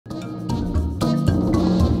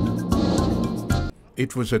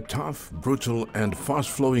It was a tough, brutal and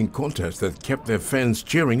fast-flowing contest that kept their fans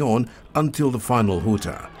cheering on until the final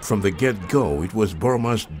hooter. From the get-go, it was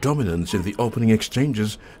Boromas' dominance in the opening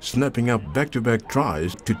exchanges, snapping up back-to-back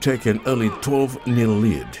tries to take an early 12-0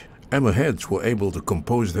 lead. Hammerheads were able to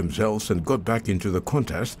compose themselves and got back into the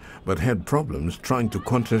contest, but had problems trying to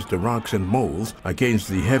contest the rocks and moles against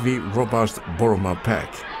the heavy, robust Boroma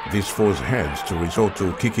pack. This forced Heads to resort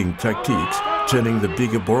to kicking tactics, turning the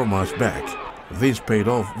bigger Boromas back. This paid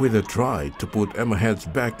off with a try to put Hammerheads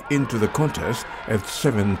back into the contest at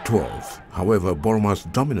 7-12. However, Boroma's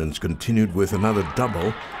dominance continued with another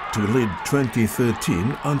double to lead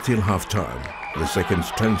 20-13 until halftime. The second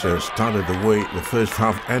stanza started the way the first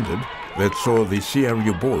half ended, that saw the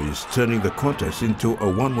CRU boys turning the contest into a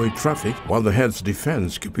one-way traffic, while the Heads'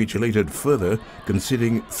 defense capitulated further,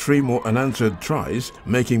 conceding 3 more unanswered tries,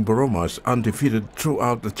 making Boromas undefeated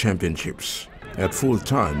throughout the championships. At full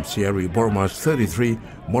time, CRU Boromas 33,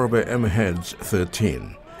 Morobe Hammerheads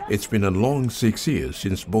 13. It's been a long 6 years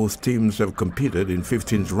since both teams have competed in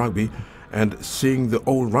 15s rugby, and seeing the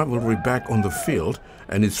old rivalry back on the field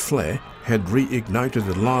and its flair had reignited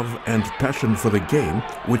the love and passion for the game,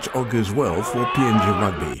 which augurs well for PNG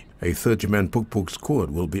rugby. A 30-man Puk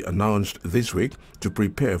squad will be announced this week to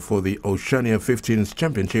prepare for the Oceania 15s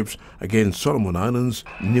Championships against Solomon Islands,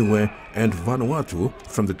 Niue and Vanuatu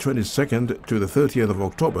from the 22nd to the 30th of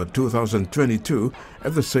October 2022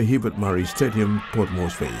 at the Sir Hubert Murray Stadium, Port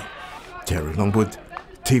Moresby. Terry Longwood,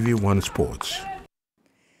 TV1 Sports.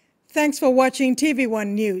 Thanks for watching TV1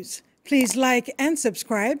 News. Please like and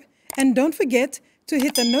subscribe, and don't forget to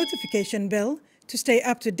hit the notification bell to stay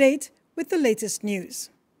up to date with the latest news.